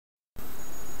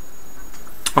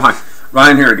Oh, hi,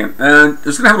 Ryan here again, and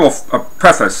just going to have a little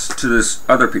preface to this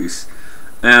other piece,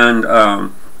 and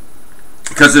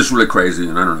because it's really crazy,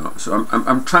 and I don't know, so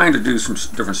I'm trying to do some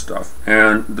different stuff,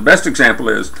 and the best example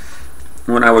is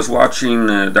when I was watching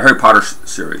the Harry Potter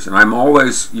series, and I'm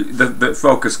always, the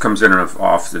focus comes in and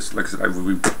off. This, like I said,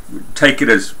 we take it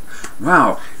as,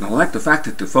 wow, and I like the fact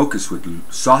that the focus would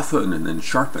soften and then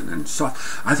sharpen and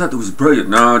soft. I thought that was brilliant.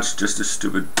 No, it's just a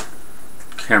stupid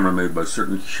camera made by a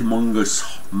certain humongous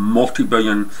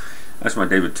multi-billion, that's my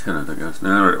David Tennant, I guess.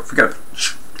 No, forget it.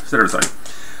 Set it aside.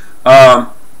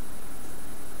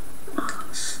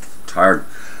 Tired.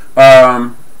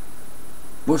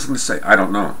 What was I going to say? I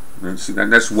don't know.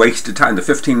 That's wasted time. The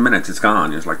 15 minutes, it's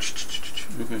gone. It's like,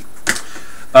 okay.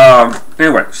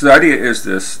 Anyway, so the idea is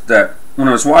this, that when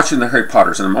I was watching the Harry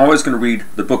Potters, and I'm always going to read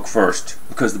the book first,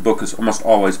 because the book is almost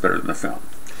always better than the film.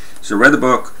 So I read the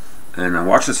book, and I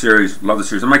watched the series, love the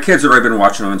series, and my kids have already been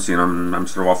watching them and seeing them. I'm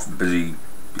sort of off busy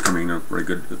becoming a very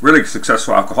good, really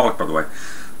successful alcoholic, by the way.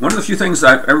 One of the few things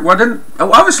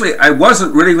obviously I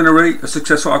wasn't really even a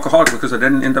successful alcoholic because I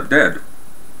didn't end up dead.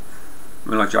 I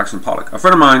mean, like Jackson Pollock. A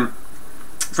friend of mine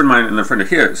and a friend of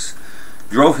his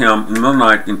drove him in the middle of the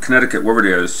night in Connecticut, wherever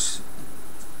it is,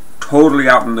 totally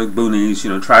out in the boonies, you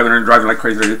know, driving like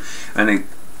crazy, and they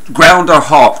ground a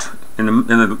halt in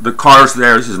the cars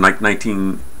there. This is like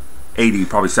 1980,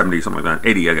 probably 70, something like that,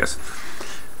 80, I guess.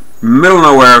 Middle of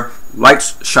nowhere,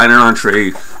 lights shining on a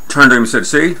tree. Turned to him and said,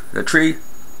 "See that tree?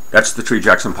 That's the tree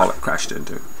Jackson Pollock crashed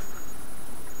into."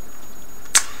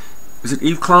 Is it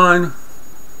Eve Klein?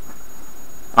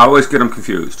 I always get them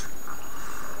confused.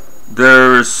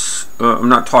 There's, I'm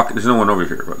not talking, there's no one over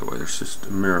here, by the way. There's just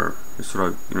a mirror. It's sort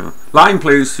of, you know, line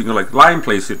please. You go like, line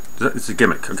please. It's a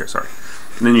gimmick. Okay, sorry.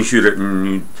 And then you shoot it and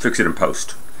you fix it in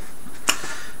post.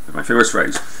 My favorite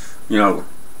phrase, you know,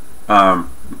 on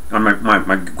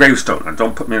my gravestone. Now,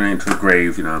 don't put me into a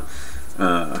grave, you know.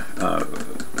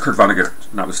 Kurt Vonnegut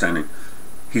notwithstanding,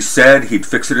 he said he'd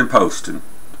fix it in post, and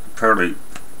apparently,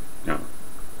 you know.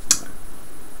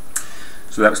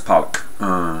 So that was Pollock.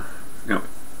 You know.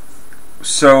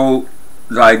 So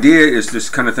the idea is this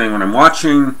kind of thing when I'm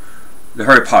watching the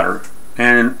Harry Potter,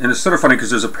 and it's sort of funny because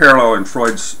there's a parallel in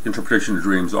Freud's interpretation of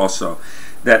dreams also.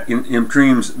 That in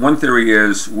dreams, one theory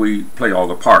is we play all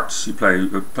the parts. You play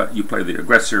the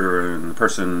aggressor and the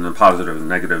person, the positive and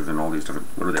negative, and all these different,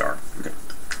 whatever they are. Okay.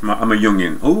 I'm a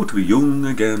Jungian. Oh, to be young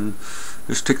again.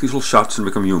 Just take these little shots and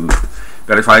become young.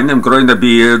 Very fine. I'm growing a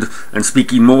beard and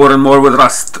speaking more and more with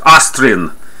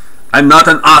Austrian. I'm not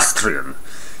an Austrian.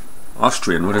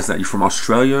 Austrian, what is that? You from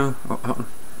Australia?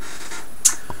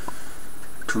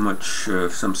 Too much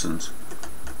Simpsons.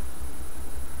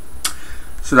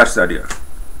 So that's the idea.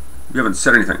 You haven't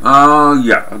said anything.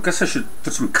 Yeah, I guess I should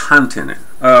put some content in.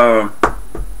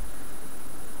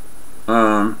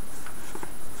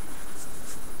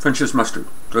 French's mustard.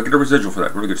 Do I get a residual for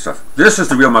that? Really good stuff. This is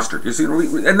the real mustard. You see,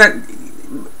 and that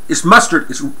it's mustard.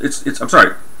 It's I'm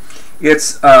sorry.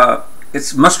 It's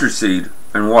mustard seed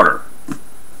and water.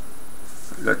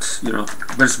 That's, you know,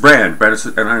 but it's brand. Brand is,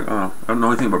 and I don't know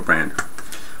anything about brand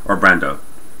or Brando.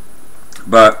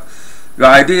 But the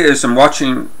idea is I'm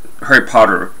watching Harry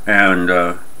Potter, and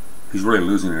he's really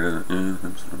losing it, isn't it? Yeah,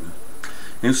 and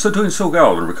he's still doing so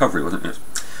well in recovery, wasn't he?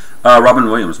 Robin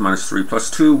Williams, -3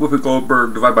 + 2. Whoopi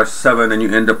Goldberg, divide by 7, and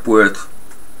you end up with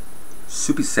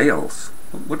soupy sales.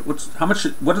 How much?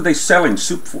 What are they selling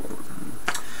soup for?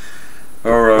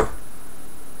 Or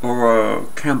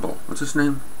Campbell. What's his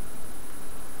name?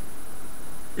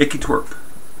 Icky Twerp.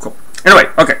 Cool. Anyway,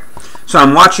 okay. So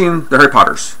I'm watching the Harry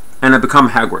Potters, and I become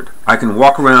Hagrid. I can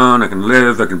walk around, I can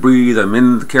live, I can breathe, I'm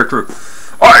in the character.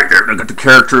 I got the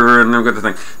character, and I've got the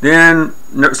thing. Then,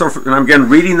 and I'm again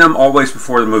reading them always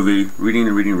before the movie, reading,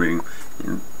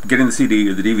 and getting the CD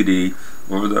or the DVD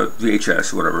or the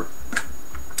VHS or whatever.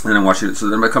 And then I'm watching it, so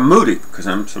then I become moody, because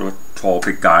I'm sort of a tall,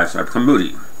 big guy, so I become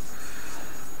moody.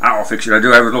 I'll fix it. I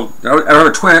do have a little. I have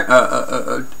a twin.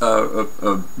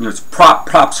 You know, it's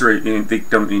props are. They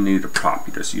don't even need a prop.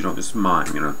 You don't just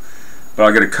mime. You know. But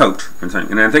I get a coat and thing.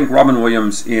 And I think Robin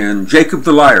Williams in Jacob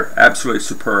the Liar, absolutely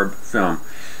superb film.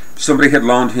 Somebody had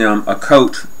loaned him a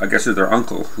coat, I guess of their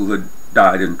uncle, who had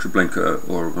died in Treblinka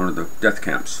or one of the death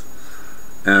camps.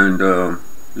 And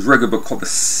there's a very good book called The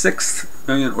 6th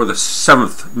Million or The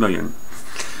 7th Million.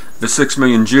 The 6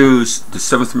 million Jews, the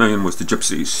 7th million was the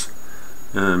gypsies.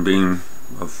 And being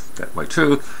of that way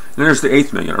too. And there's the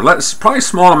 8th million, or less, probably a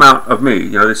small amount of me.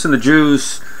 You know, it's in the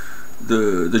Jews,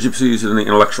 the gypsies, and the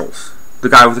intellectuals. The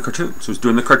guy with the cartoons, who's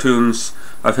doing the cartoons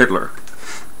of Hitler.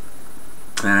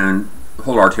 And the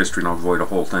whole art history, and I'll avoid a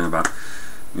whole thing about,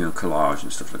 you know, collage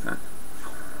and stuff like that.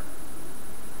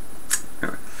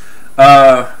 Anyway.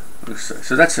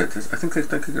 So that's it. I think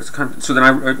that's kind of, so then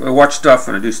I watch stuff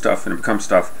and I do stuff and it becomes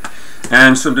stuff.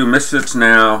 And so I'm doing Misfits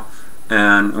now,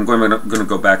 and I'm going to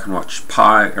go back and watch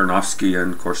Pi, Aronofsky,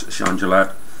 and of course Jean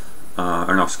Gillette.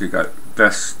 Aronofsky got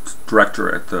Best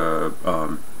Director at the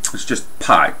it's just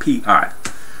Pi, P-I,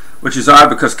 which is odd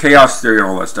because chaos theory and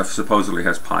all that stuff supposedly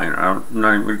has pi in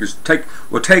it.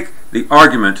 We'll take the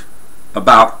argument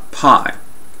about pi,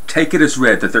 take it as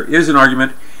read that there is an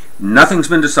argument. Nothing's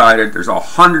been decided. There's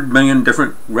 100 million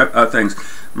different things.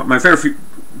 My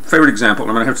favorite example,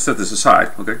 and I'm going to have to set this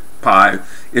aside, okay? Pi,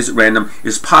 is it random?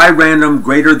 Is pi random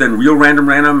greater than real random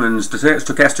and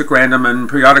stochastic random and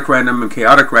periodic random and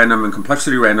chaotic random and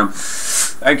complexity random?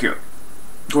 Thank you.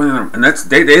 And that's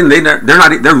they're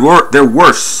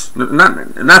worse. Not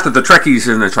that the Trekkies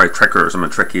and the Trekkers. I'm a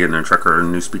Trekkie and they're a Trekker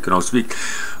and Newspeak and Old Speak,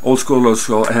 old school,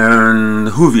 and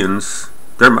Whovians.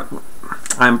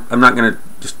 I'm not going to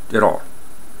just at all,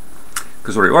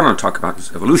 because what I want to talk about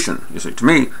is evolution. You see, to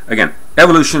me, again,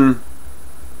 evolution,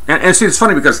 and see, it's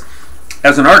funny because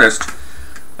as an artist,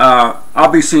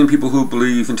 I'll be seeing people who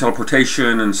believe in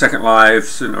teleportation and second lives,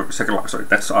 sorry,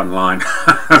 that's online,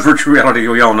 virtual reality.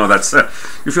 We all know that's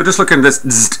if you're just looking at this,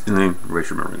 and then erase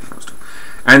your memory,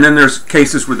 and then there's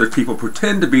cases where there's people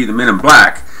pretend to be the Men in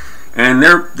Black. And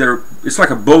it's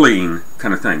like a bullying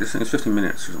kind of thing. This thing is 15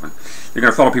 minutes or something. You're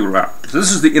going to follow people around. So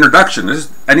this is the introduction.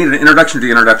 I need an introduction to the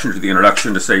introduction to the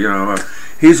introduction to say, you know,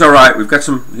 he's all right. We've got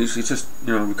some. He's just,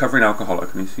 you know, recovering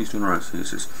alcoholic, and he's doing all right. So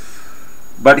he's just,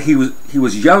 but he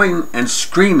was yelling and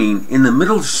screaming in the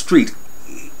middle of the street.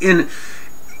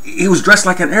 He was dressed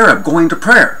like an Arab going to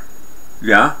prayer.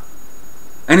 Yeah,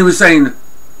 and he was saying,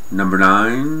 "Number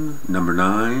 9, number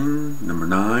 9, number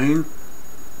 9."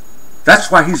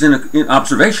 That's why he's in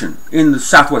observation in the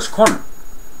southwest corner.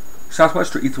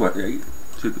 Southwest or eastwest?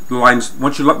 So the lines,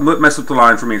 once you mess up the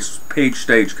line, for me, it's page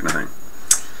stage kind of thing.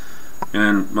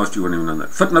 And most of you wouldn't even know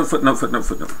that. Footnote, footnote, footnote,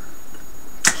 footnote.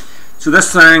 So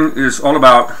this thing is all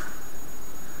about,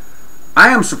 I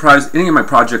am surprised any of my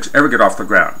projects ever get off the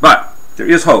ground. But there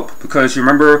is hope, because you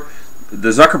remember the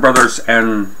Zucker brothers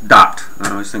and Dot.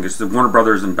 I always think it's the Warner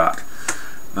Brothers and Dot.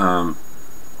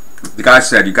 The guy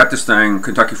said, you got this thing,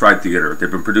 Kentucky Fried Theater. They've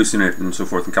been producing it and so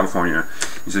forth in California.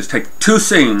 He says, take 2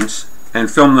 scenes and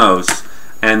film those,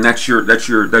 and that's your. I don't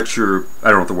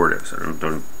know what the word is. I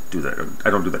don't do that.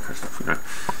 I don't do that kind of stuff. You know?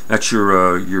 That's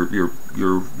your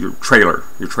trailer.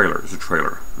 Your trailer is a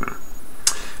trailer. Yeah.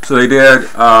 So they did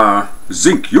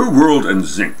Zinc, Your World and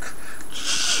Zinc.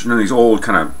 You know, these old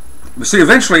kind of. See,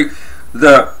 eventually,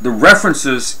 the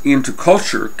references into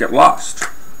culture get lost.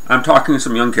 I'm talking to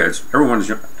some young kids. Everyone's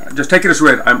young. Just take it as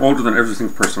read. I'm older than every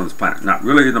single person on this planet. Not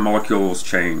really. The molecules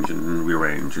change and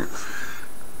rearrange.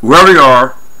 Where we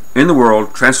are in the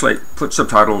world, translate, put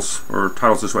subtitles or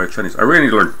titles this way, Chinese. I really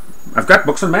need to learn. I've got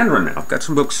books on Mandarin now. I've got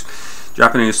some books,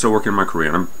 Japanese, still working on my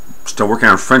Korean. I'm still working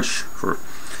on French for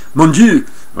Mon Dieu.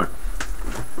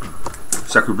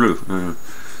 Sacre Bleu.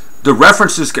 The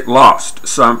references get lost.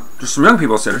 Some young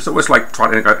people said it's always like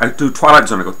I do Twilight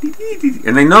Zone. I go dee, dee, dee,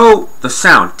 and they know the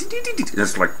sound. Dee, dee, dee, dee.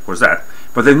 It's like, what's that?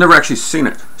 But they've never actually seen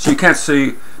it, so you can't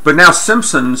see. But now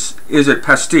Simpsons is a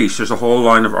pastiche. There's a whole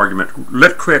line of argument: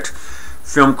 lit crit,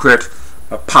 film crit,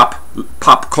 pop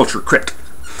culture crit.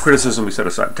 Criticism we set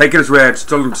aside. Take it as read.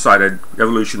 Still undecided.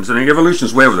 Evolutions, and the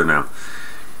evolution's way over there now.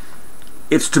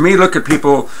 It's, to me, look at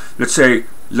people that say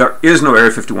there is no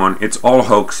Area 51. It's all a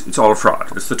hoax. It's all a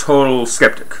fraud. It's the total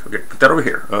skeptic. Okay, put that over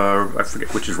here. I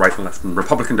forget which is right and left, and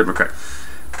Republican, Democrat.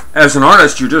 As an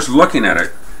artist, you're just looking at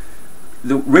it.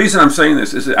 The reason I'm saying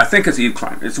this is that I think it's Yves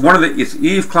Klein. It's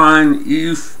Yves Klein.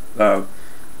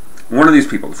 One of these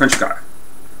people, the French guy,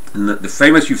 and the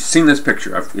famous. You've seen this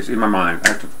picture. It's in my mind.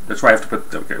 That's why I have to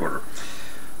put the order.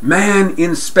 Man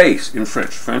in space in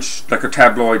French, like a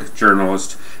tabloid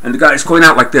journalist, and the guy's going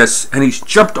out like this, and he's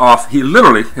jumped off. He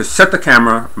literally has set the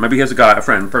camera. Maybe he has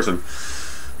a person.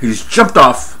 He's jumped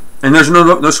off, and there's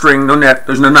no string, no net,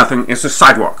 there's no nothing. It's a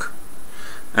sidewalk,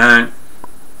 and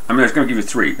I'm just going to give you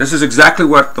 3. This is exactly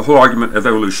what the whole argument of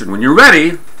evolution. When you're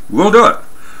ready, we'll do it.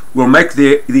 We'll make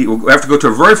we'll have to go to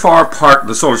a very far part of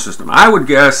the solar system. I would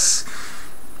guess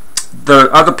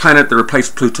the other planet that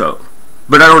replaced Pluto.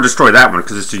 But I don't destroy that one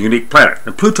because it's a unique planet.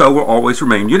 And Pluto will always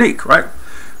remain unique, right?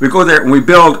 We go there and we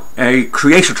build a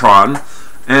creationtron,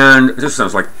 and this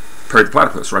sounds like Perry the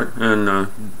Platypus, right? And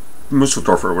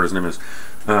Musseldorfer, or what his name is,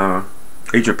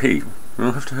 Agent P.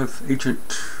 We'll have to have Agent.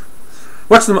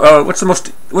 What's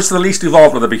the least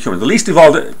evolved of the big human? The least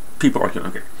evolved people are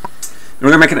human. Okay. And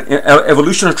we're gonna make an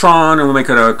evolutionatron, and we'll make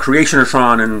it a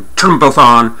creationatron, and turn them both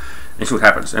on. And see what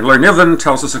happens. And Larry Niven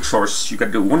tells us, of course, you got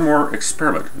to do one more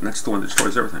experiment, and that's the one that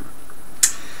destroys everything.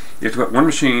 You have to put one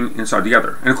machine inside the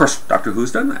other. And of course, Doctor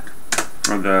Who's done that.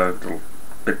 On the little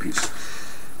bit piece.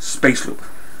 Space loop.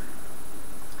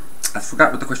 I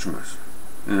forgot what the question was.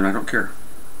 And I don't care.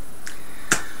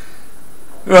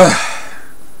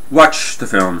 Watch the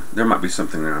film. There might be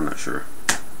something there, I'm not sure.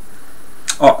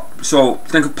 Oh, so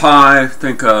think of Pi,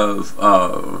 think of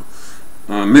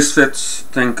Misfits,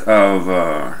 think of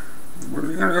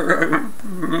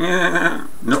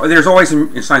no, there's always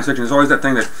in science fiction, there's always that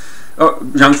thing that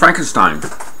Young Frankenstein,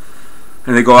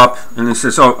 and they go up and they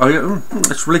says, oh yeah,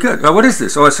 that's really good. What is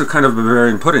this? Oh, it's a kind of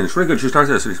Bavarian pudding. It's really good. You start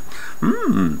this.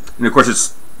 And of course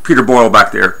it's Peter Boyle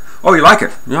back there. Oh, you like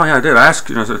it? Yeah, I did. I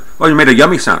asked, I said, well, you made a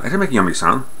yummy sound. I didn't make a yummy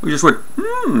sound. We just went,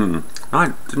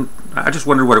 I didn't. I just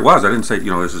wondered what it was. I didn't say,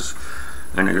 this is.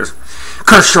 And he goes,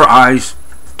 curse your eyes.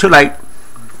 Too late.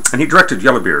 And he directed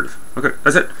Yellowbeard. Okay,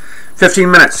 that's it. 15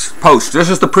 minutes post. This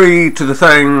is the pre to the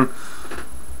thing.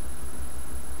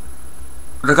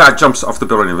 The guy jumps off the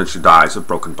building and eventually dies of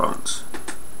broken bones.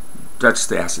 That's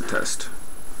the acid test.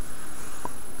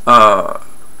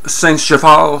 Saint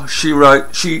Cheval,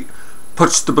 she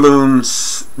puts the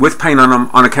balloons with paint on them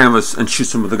on a canvas and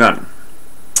shoots them with a gun.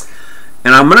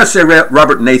 And I'm going to say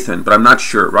Robert Nathan, but I'm not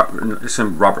sure.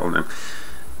 Robert name.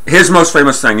 His most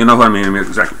famous thing, you know what I mean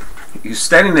exactly. He's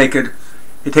standing naked.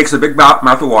 He takes a big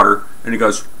mouth of water and he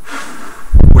goes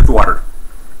with the water,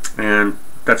 and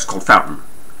that's called fountain.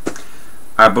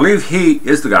 I believe he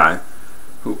is the guy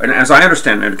who, and as I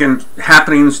understand it, again,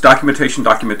 happenings, documentation,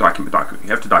 document. You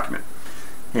have to document.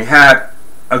 He had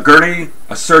a gurney,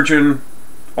 a surgeon,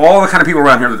 all the kind of people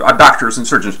around here, doctors and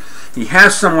surgeons. He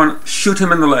has someone shoot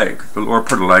him in the leg, the lower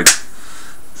part of the leg,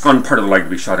 fun part of the leg to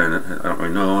be shot in. I don't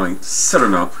really know, I still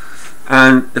don't know.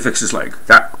 And they fixed his leg.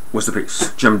 That was the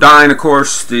piece. Jim Dine, of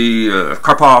course, the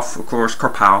Karpov, of course,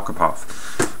 Karpov.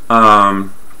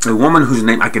 A woman whose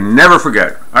name I can never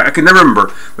forget. I can never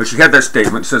remember, but she had that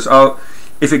statement. It says, oh,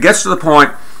 if it gets to the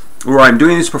point where I'm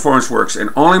doing these performance works and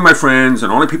only my friends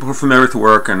and only people who are familiar with the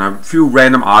work and a few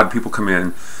random odd people come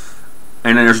in,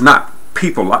 and then there's not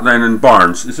people, and in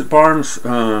Barnes. Is it Barnes?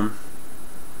 Red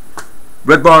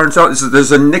Barnes? Oh,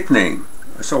 there's a nickname.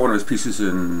 I saw one of his pieces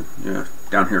in,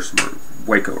 down here somewhere,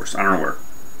 Waco or I don't know where.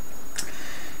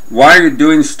 Why are you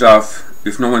doing stuff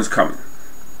if no one's coming?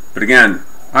 But again,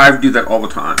 I do that all the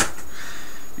time.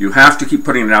 You have to keep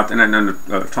putting it out. And then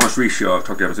Thomas Rees show, I've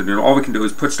talked to him, I said, all we can do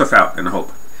is put stuff out and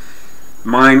hope.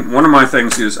 One of my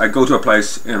things is I go to a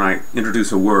place and I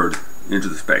introduce a word into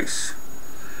the space.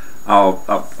 I'll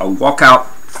walk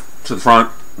out to the front.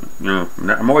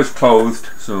 I'm always clothed,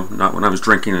 so not when I was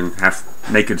drinking and half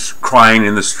naked, crying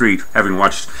in the street, having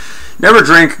watched. Never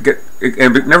drink,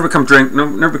 never become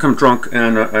drunk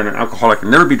and an alcoholic,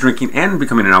 and never be drinking and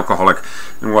becoming an alcoholic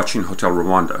and watching Hotel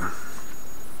Rwanda.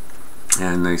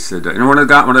 And they said, one of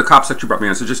the cops actually brought me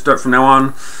in. I said, just from now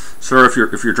on, sir, if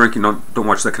you're drinking, don't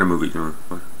watch that kind of movie.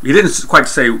 He didn't quite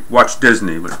say watch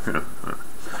Disney, but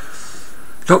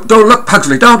don't look,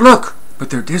 Pugsley, don't look. But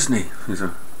they're Disney. He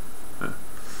said,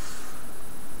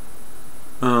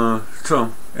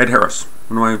 so Ed Harris.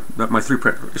 My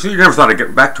 3-print. So you never thought I'd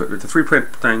get back to it. The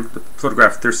 3-print thing, the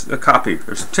photograph. There's a copy.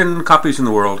 There's 10 copies in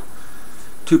the world.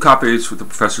 2 copies with the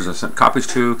professors I sent copies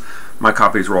to. My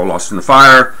copies were all lost in the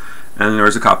fire. And there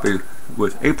is a copy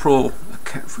with April. I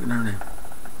can't forget her name.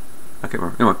 I can't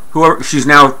remember. Anyway, whoever she's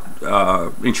now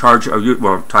in charge of.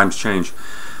 Well, times change.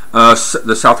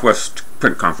 The Southwest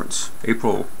Print Conference.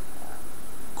 April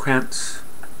Krantz,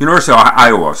 University of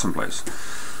Iowa, someplace.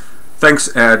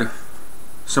 Thanks, Ed.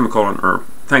 Semicolon, or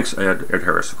thanks, Ed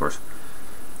Harris, of course.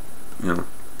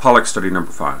 Pollock study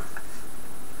number 5.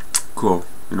 Cool.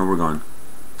 We're going.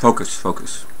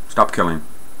 Focus. Stop killing.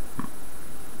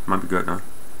 Might be good, huh?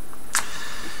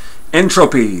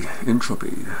 Entropy.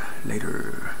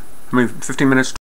 Later. 15 minutes.